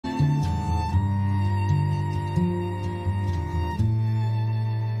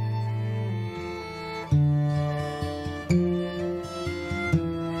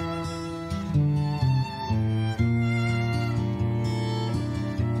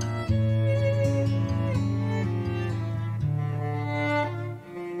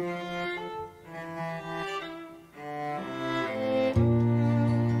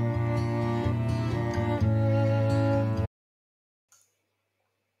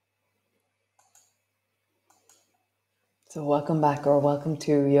So, welcome back or welcome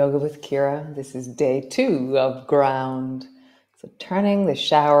to Yoga with Ciara. This is day 2 of ground. So, turning the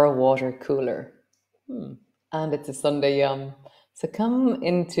shower water cooler. And it's a Sunday yum. So, come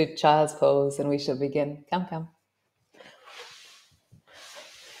into child's pose and we shall begin. Come.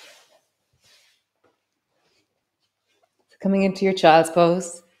 So, coming into your child's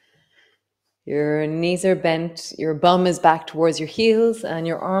pose, your knees are bent, your bum is back towards your heels, and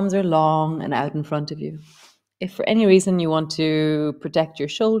your arms are long and out in front of you. If for any reason you want to protect your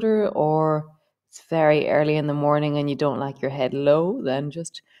shoulder, or it's very early in the morning and you don't like your head low, then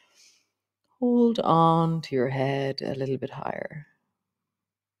just hold on to your head a little bit higher.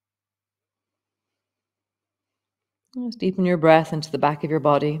 Just deepen your breath into the back of your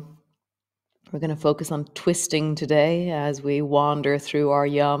body. We're going to focus on twisting today as we wander through our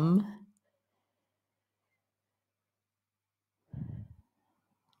yum.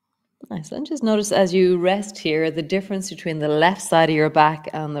 Nice. And just notice as you rest here the difference between the left side of your back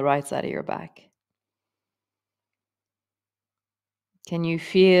and the right side of your back. Can you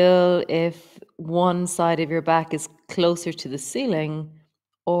feel if one side of your back is closer to the ceiling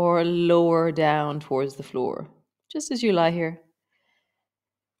or lower down towards the floor? Just as you lie here.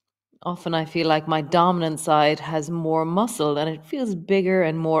 Often I feel like my dominant side has more muscle and it feels bigger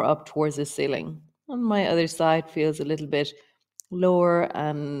and more up towards the ceiling. And my other side feels a little bit lower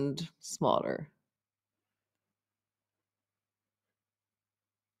and smaller.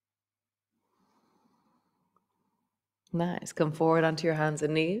 Nice. Come forward onto your hands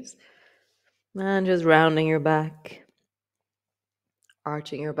and knees. And just rounding your back,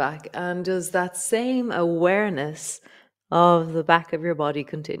 arching your back. And does that same awareness of the back of your body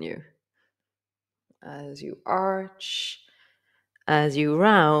continue? As you arch, as you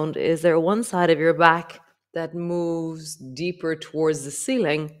round, is there one side of your back that moves deeper towards the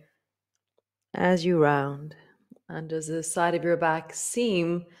ceiling as you round? And does the side of your back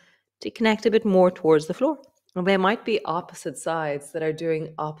seem to connect a bit more towards the floor? Well, they might be opposite sides that are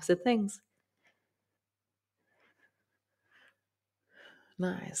doing opposite things.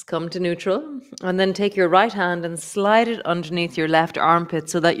 Nice. Come to neutral and then take your right hand and slide it underneath your left armpit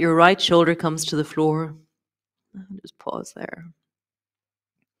so that your right shoulder comes to the floor. Just pause there.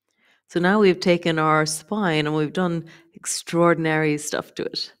 So now we've taken our spine and we've done extraordinary stuff to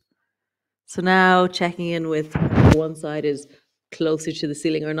it. So now checking in with one side is closer to the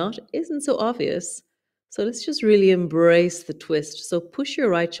ceiling or not isn't so obvious. So let's just really embrace the twist. So push your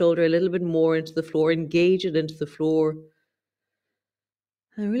right shoulder a little bit more into the floor, engage it into the floor.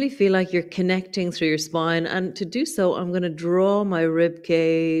 I really feel like you're connecting through your spine. And to do so, I'm going to draw my rib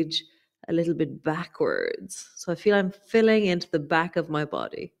cage a little bit backwards. So I feel I'm filling into the back of my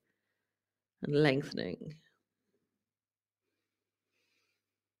body and lengthening.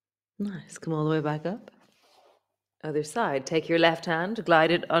 Nice. Come all the way back up. Other side. Take your left hand,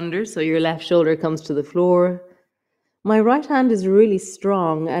 glide it under so your left shoulder comes to the floor. My right hand is really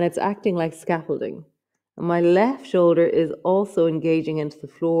strong and it's acting like scaffolding. And my left shoulder is also engaging into the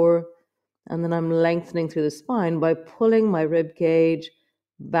floor. And then I'm lengthening through the spine by pulling my rib cage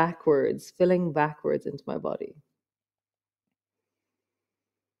backwards, filling backwards into my body.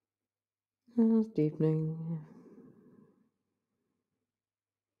 Deepening.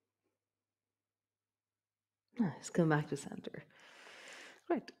 Nice. Come back to center.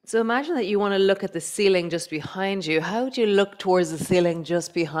 Great. So imagine that you want to look at the ceiling just behind you. How would you look towards the ceiling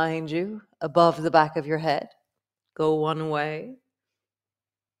just behind you, above the back of your head? Go one way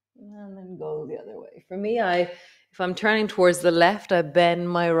and then go the other way. For me, if I'm turning towards the left, I bend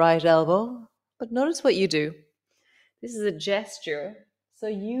my right elbow. But notice what you do. This is a gesture, so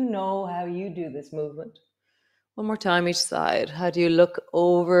you know how you do this movement. One more time each side. How do you look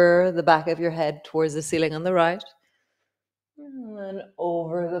over the back of your head towards the ceiling on the right? And then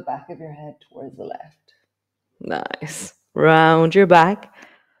over the back of your head towards the left. Nice. Round your back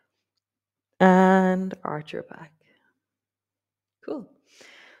and arch your back. Cool.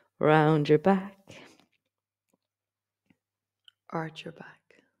 Round your back. Arch your back.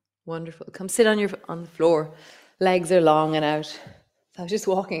 Wonderful. Come sit on the floor. Legs are long and out. So I was just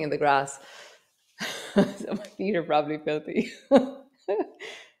walking in the grass. So my feet are probably filthy. So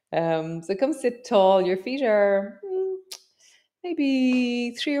come sit tall. Your feet are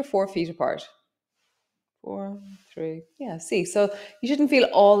maybe 3 or 4 feet apart. 4, 3. Yeah, see. So you shouldn't feel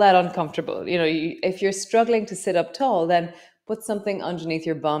all that uncomfortable. If you're struggling to sit up tall, then put something underneath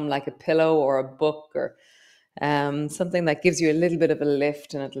your bum like a pillow or a book or something that gives you a little bit of a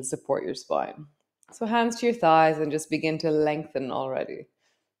lift and it'll support your spine. So hands to your thighs and just begin to lengthen already.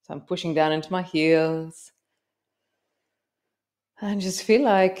 So I'm pushing down into my heels. And just feel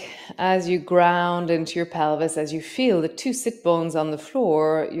like as you ground into your pelvis, as you feel the two sit bones on the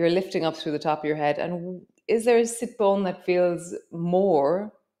floor, you're lifting up through the top of your head. And is there a sit bone that feels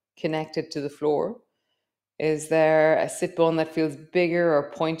more connected to the floor? Is there a sit bone that feels bigger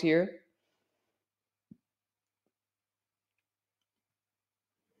or pointier?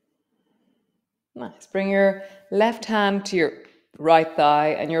 Nice. Bring your left hand to your right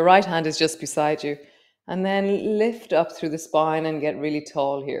thigh, and your right hand is just beside you. And then lift up through the spine and get really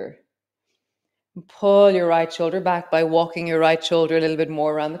tall here. Pull your right shoulder back by walking your right shoulder a little bit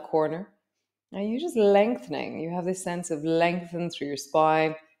more around the corner. And you're just lengthening. You have this sense of lengthen through your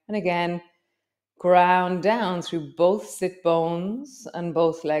spine. And again, ground down through both sit bones, and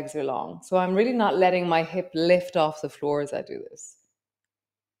both legs are long. So I'm really not letting my hip lift off the floor as I do this.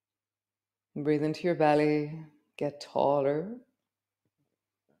 Breathe into your belly, get taller.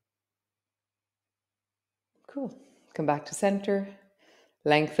 Cool. Come back to center.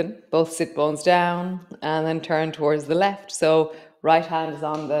 Lengthen both sit bones down, and then turn towards the left. So right hand is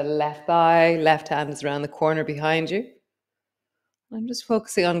on the left thigh, left hand is around the corner behind you. I'm just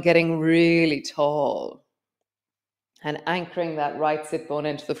focusing on getting really tall and anchoring that right sit bone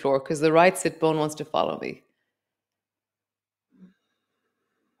into the floor, because the right sit bone wants to follow me.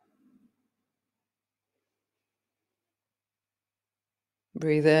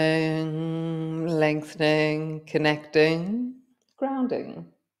 Breathing, lengthening, connecting, grounding.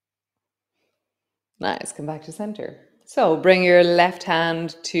 Nice. Come back to center. So bring your left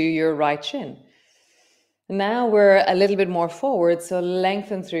hand to your right shin. Now we're a little bit more forward, so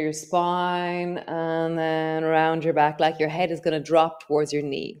lengthen through your spine and then around your back, like your head is going to drop towards your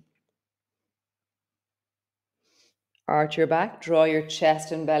knee. Arch your back, draw your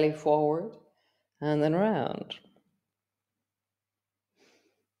chest and belly forward, and then round.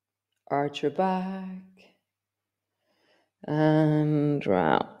 Arch your back and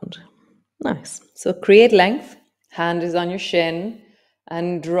round. Nice. So create length. Hand is on your shin,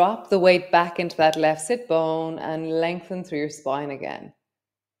 and drop the weight back into that left sit bone and lengthen through your spine again.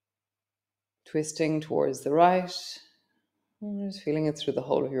 Twisting towards the right, and just feeling it through the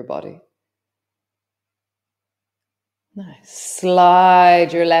whole of your body. Nice.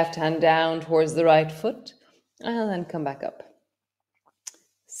 Slide your left hand down towards the right foot, and then come back up.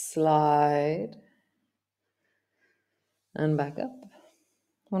 Slide and back up.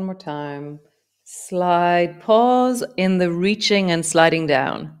 One more time. Slide, pause in the reaching and sliding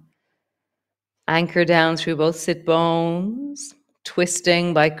down. Anchor down through both sit bones,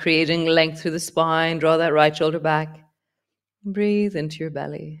 twisting by creating length through the spine. Draw that right shoulder back. Breathe into your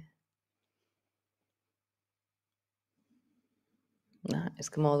belly. Nice.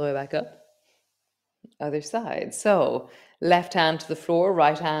 Come all the way back up. Other side. So left hand to the floor,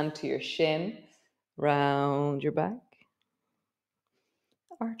 right hand to your shin. Round your back.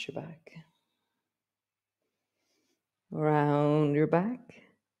 Arch your back. Round your back.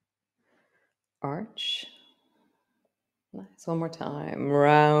 Arch. Nice. One more time.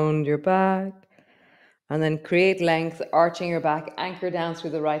 Round your back. And then create length, arching your back, anchor down through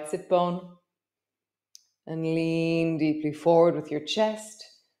the right sit bone. And lean deeply forward with your chest.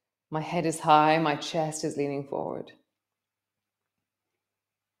 My head is high, my chest is leaning forward.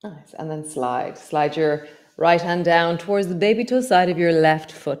 Nice. And then slide. Slide your right hand down towards the baby toe side of your left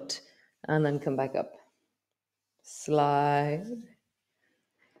foot. And then come back up. Slide.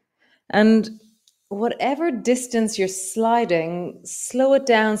 And whatever distance you're sliding, slow it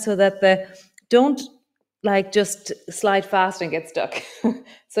down so that don't like just slide fast and get stuck.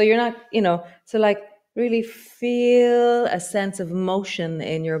 So you're not, so like really feel a sense of motion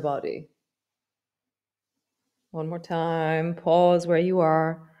in your body. One more time. Pause where you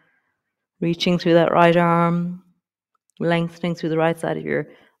are. Reaching through that right arm, lengthening through the right side of your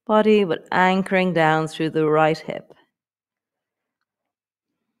body, but anchoring down through the right hip.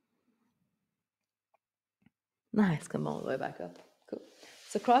 Nice. Come all the way back up. Cool.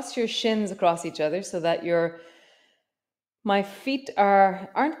 So cross your shins across each other so that my feet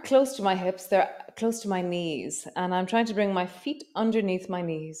aren't close to my hips, they're close to my knees. And I'm trying to bring my feet underneath my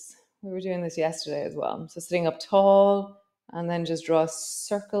knees. We were doing this yesterday as well. So sitting up tall, and then just draw a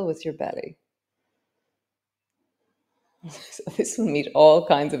circle with your belly. So this will meet all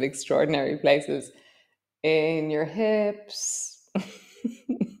kinds of extraordinary places in your hips.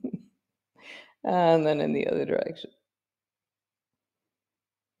 And then in the other direction.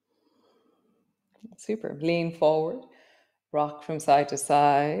 Super. Lean forward. Rock from side to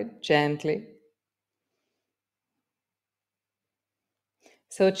side, gently.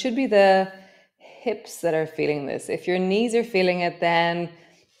 So it should be the hips that are feeling this. If your knees are feeling it, then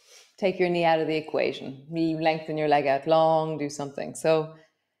take your knee out of the equation. Lengthen your leg out long, do something. So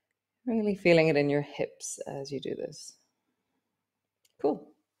really feeling it in your hips as you do this.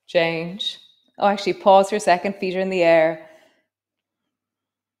 Cool. Change. Oh, actually, pause for a second. Feet are in the air.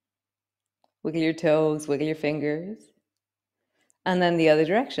 Wiggle your toes, wiggle your fingers. And then the other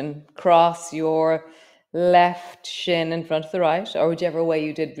direction. Cross your left shin in front of the right, or whichever way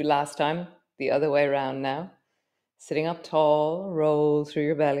you did last time. The other way around now. Sitting up tall, roll through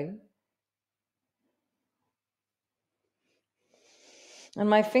your belly. And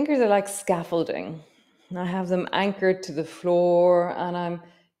my fingers are like scaffolding. I have them anchored to the floor, and I'm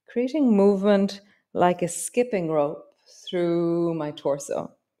creating movement like a skipping rope through my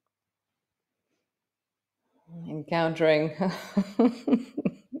torso. Encountering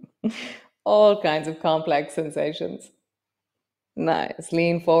all kinds of complex sensations. Nice.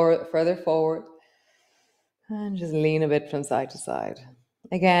 Lean forward, further forward, and just lean a bit from side to side.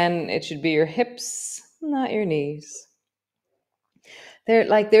 Again, it should be your hips, not your knees.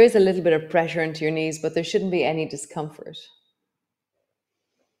 There is a little bit of pressure into your knees, but there shouldn't be any discomfort.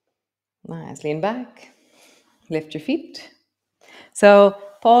 Nice. Lean back. Lift your feet. So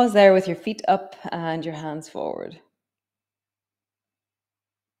pause there with your feet up and your hands forward.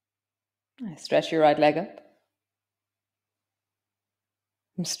 Nice. Stretch your right leg up.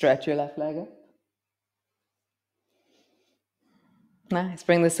 Stretch your left leg up. Nice.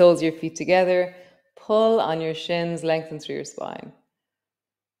 Bring the soles of your feet together. Pull on your shins, lengthen through your spine.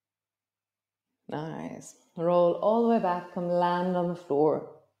 Nice. Roll all the way back, come land on the floor.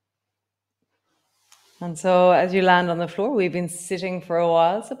 And so as you land on the floor, we've been sitting for a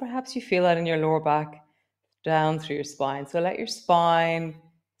while, so perhaps you feel that in your lower back, down through your spine. So let your spine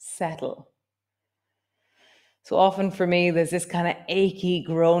settle. So often for me, there's this kind of achy,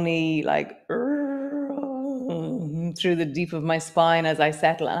 groany, like through the deep of my spine as I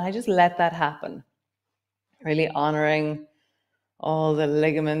settle. And I just let that happen. Really honoring all the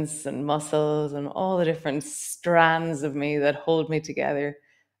ligaments and muscles and all the different strands of me that hold me together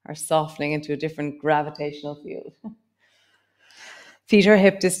are softening into a different gravitational field. Feet are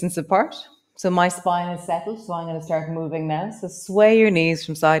hip distance apart. So my spine is settled, so I'm going to start moving now. So sway your knees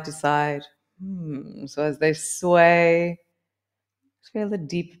from side to side. So as they sway, feel the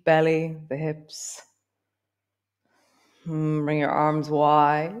deep belly, the hips. Bring your arms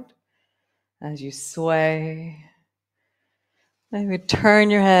wide as you sway. Maybe turn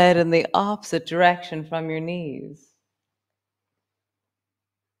your head in the opposite direction from your knees.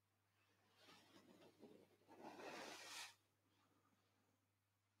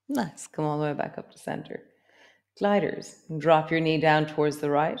 Nice. Come all the way back up to center. Gliders. Drop your knee down towards the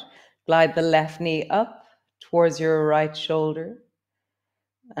right. Glide the left knee up towards your right shoulder.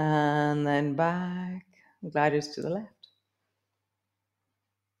 And then back. Gliders to the left.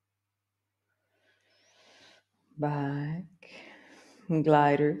 Back.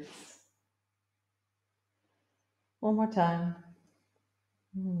 Gliders. One more time.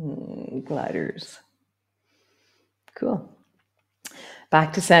 Gliders. Cool.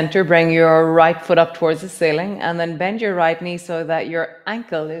 Back to center. Bring your right foot up towards the ceiling and then bend your right knee so that your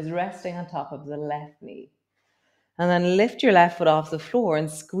ankle is resting on top of the left knee. And then lift your left foot off the floor and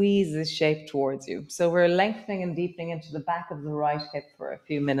squeeze this shape towards you. So we're lengthening and deepening into the back of the right hip for a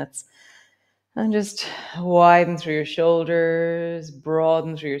few minutes. And just widen through your shoulders,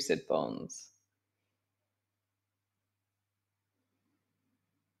 broaden through your sit bones.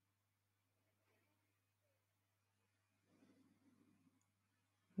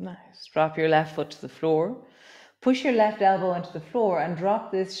 Nice. Drop your left foot to the floor. Push your left elbow into the floor and drop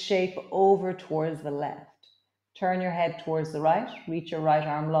this shape over towards the left. Turn your head towards the right. Reach your right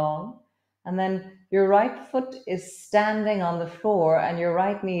arm long. And then your right foot is standing on the floor and your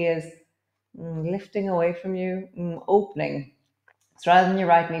right knee is lifting away from you, opening. So rather than your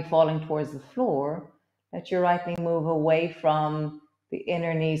right knee falling towards the floor, let your right knee move away from the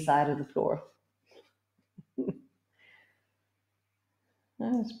inner knee side of the floor.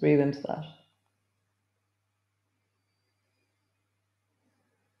 Let's breathe into that.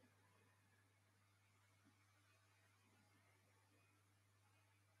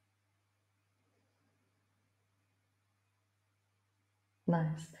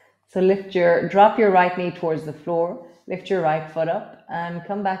 Nice. So drop your right knee towards the floor, lift your right foot up and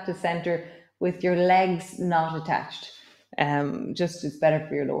come back to center with your legs not attached. Just it's better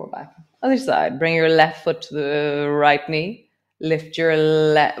for your lower back. Other side, bring your left foot to the right knee, lift your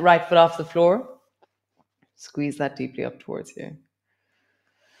right foot off the floor, squeeze that deeply up towards you.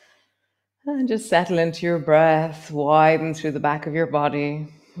 And just settle into your breath, widen through the back of your body,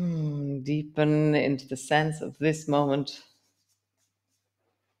 deepen into the sense of this moment.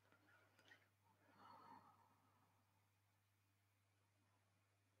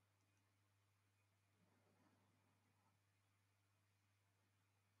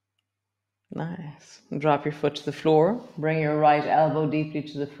 Nice. Drop your foot to the floor. Bring your right elbow deeply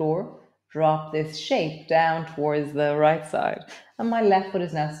to the floor. Drop this shape down towards the right side. And my left foot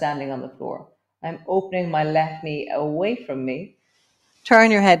is now standing on the floor. I'm opening my left knee away from me. Turn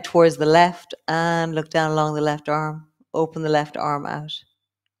your head towards the left and look down along the left arm. Open the left arm out.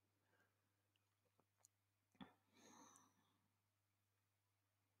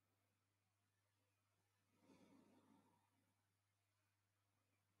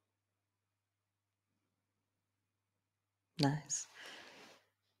 Nice.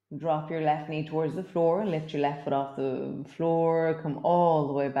 Drop your left knee towards the floor, lift your left foot off the floor, come all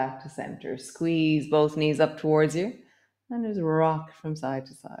the way back to center. Squeeze both knees up towards you and just rock from side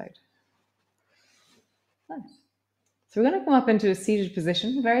to side. Nice. So we're going to come up into a seated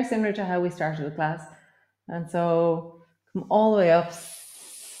position, very similar to how we started the class. And so come all the way up,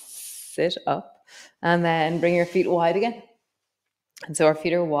 sit up, and then bring your feet wide again. And so our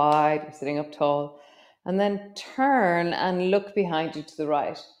feet are wide, we're sitting up tall. And then turn and look behind you to the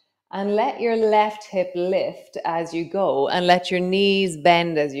right. And let your left hip lift as you go, and let your knees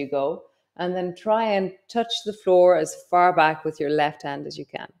bend as you go. And then try and touch the floor as far back with your left hand as you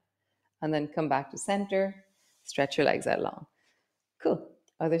can. And then come back to center, stretch your legs out long. Cool.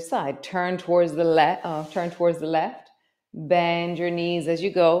 Other side. Turn towards the left. Bend your knees as you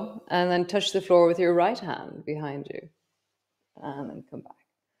go, and then touch the floor with your right hand behind you. And then come back.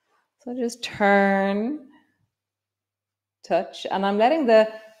 So just turn, touch, and I'm letting the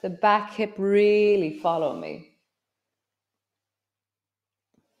back hip really follow me.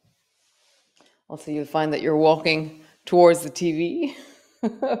 Also, you'll find that you're walking towards the TV.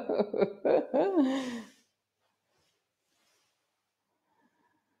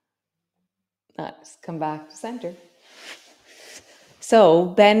 Nice. Come back to center. So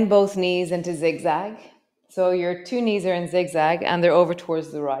bend both knees into zigzag. So your two knees are in zigzag and they're over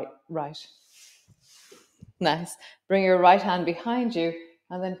towards the right. Nice. Bring your right hand behind you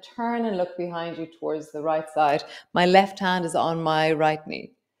and then turn and look behind you towards the right side. My left hand is on my right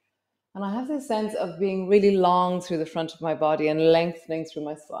knee. And I have this sense of being really long through the front of my body and lengthening through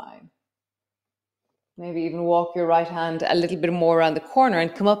my spine. Maybe even walk your right hand a little bit more around the corner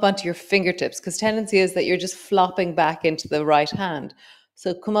and come up onto your fingertips, because tendency is that you're just flopping back into the right hand.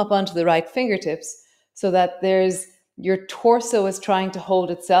 So come up onto the right fingertips so that your torso is trying to hold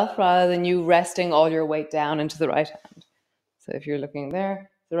itself rather than you resting all your weight down into the right hand. So if you're looking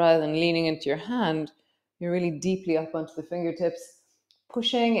there, so rather than leaning into your hand, you're really deeply up onto the fingertips,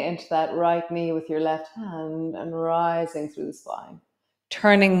 pushing into that right knee with your left hand and rising through the spine,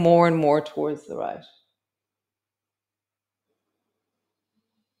 turning more and more towards the right.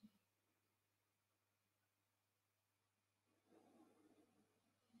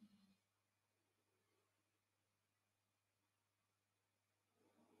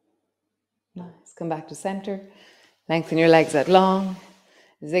 Nice. Come back to center. Lengthen your legs out long.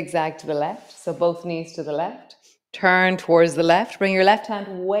 Zigzag to the left. So both knees to the left. Turn towards the left. Bring your left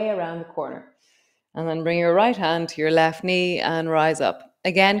hand way around the corner. And then bring your right hand to your left knee and rise up.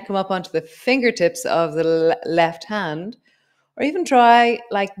 Again, come up onto the fingertips of the left hand. Or even try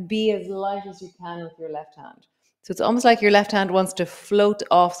be as light as you can with your left hand. So it's almost like your left hand wants to float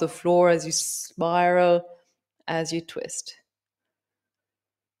off the floor as you spiral, as you twist.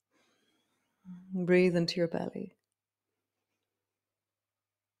 Breathe into your belly.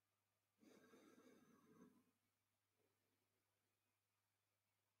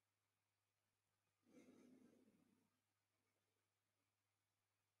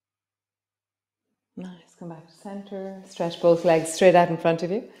 Nice. Come back to center. Stretch both legs straight out in front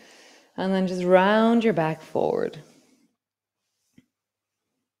of you. And then just round your back forward.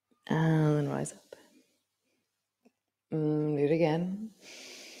 And then rise up. Do it again.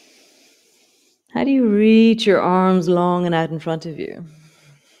 How do you reach your arms long and out in front of you?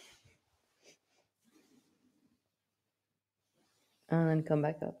 And then come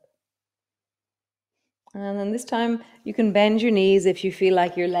back up. And then this time you can bend your knees if you feel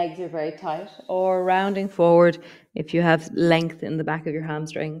like your legs are very tight, or rounding forward if you have length in the back of your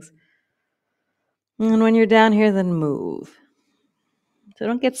hamstrings. And when you're down here, then move. So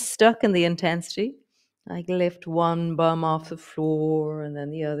don't get stuck in the intensity. Like lift one bum off the floor and then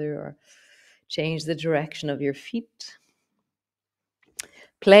the other, or change the direction of your feet.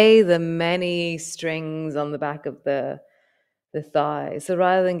 Play the many strings on the back of the thigh. So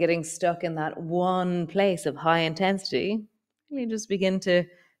rather than getting stuck in that one place of high intensity, you just begin to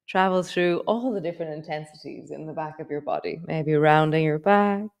travel through all the different intensities in the back of your body. Maybe rounding your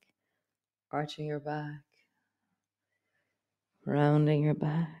back, arching your back, rounding your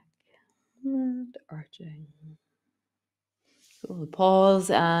back, and arching. Cool.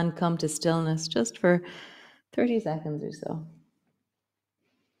 Pause and come to stillness just for 30 seconds or so.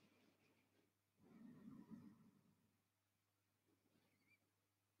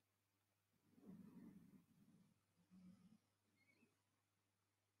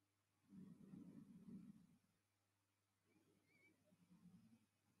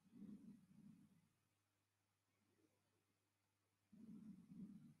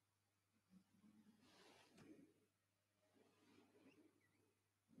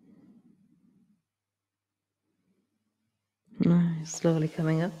 Nice. Slowly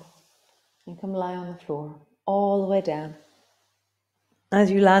coming up. And come lie on the floor, all the way down. As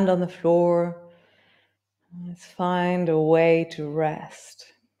you land on the floor, let's find a way to rest.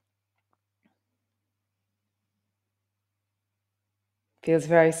 Feels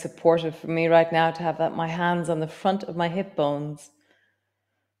very supportive for me right now to have my hands on the front of my hip bones.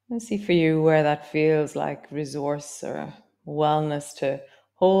 Let's see for you where that feels like resource or wellness to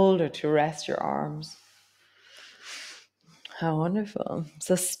hold or to rest your arms. How wonderful.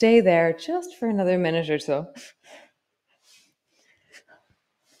 So stay there just for another minute or so.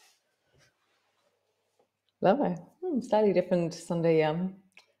 Lovely. Slightly different Sunday yum.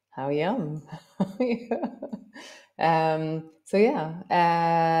 How yum. Today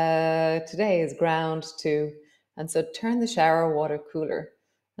is ground too. And so turn the shower water cooler.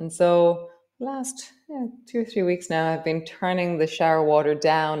 And so last 2 or 3 weeks now, I've been turning the shower water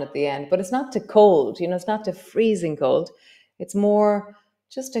down at the end, but it's not to cold, it's not to freezing cold. It's more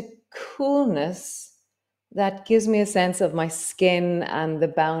just a coolness that gives me a sense of my skin and the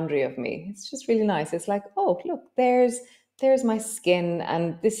boundary of me. It's just really nice. It's like, oh, look, there's my skin,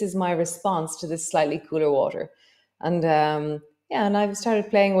 and this is my response to this slightly cooler water. And and I've started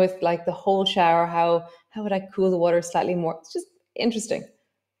playing with like the whole shower. How would I cool the water slightly more? It's just interesting.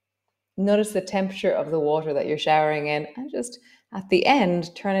 Notice the temperature of the water that you're showering in, and just at the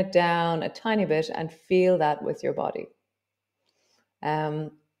end, turn it down a tiny bit and feel that with your body.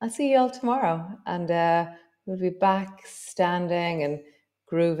 I'll see you all tomorrow, and we'll be back standing and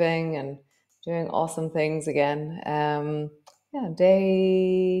grooving and doing awesome things again.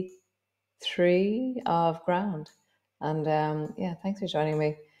 Day 3 of ground, and thanks for joining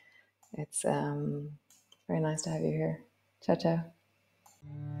me. It's very nice to have you here. Ciao, ciao.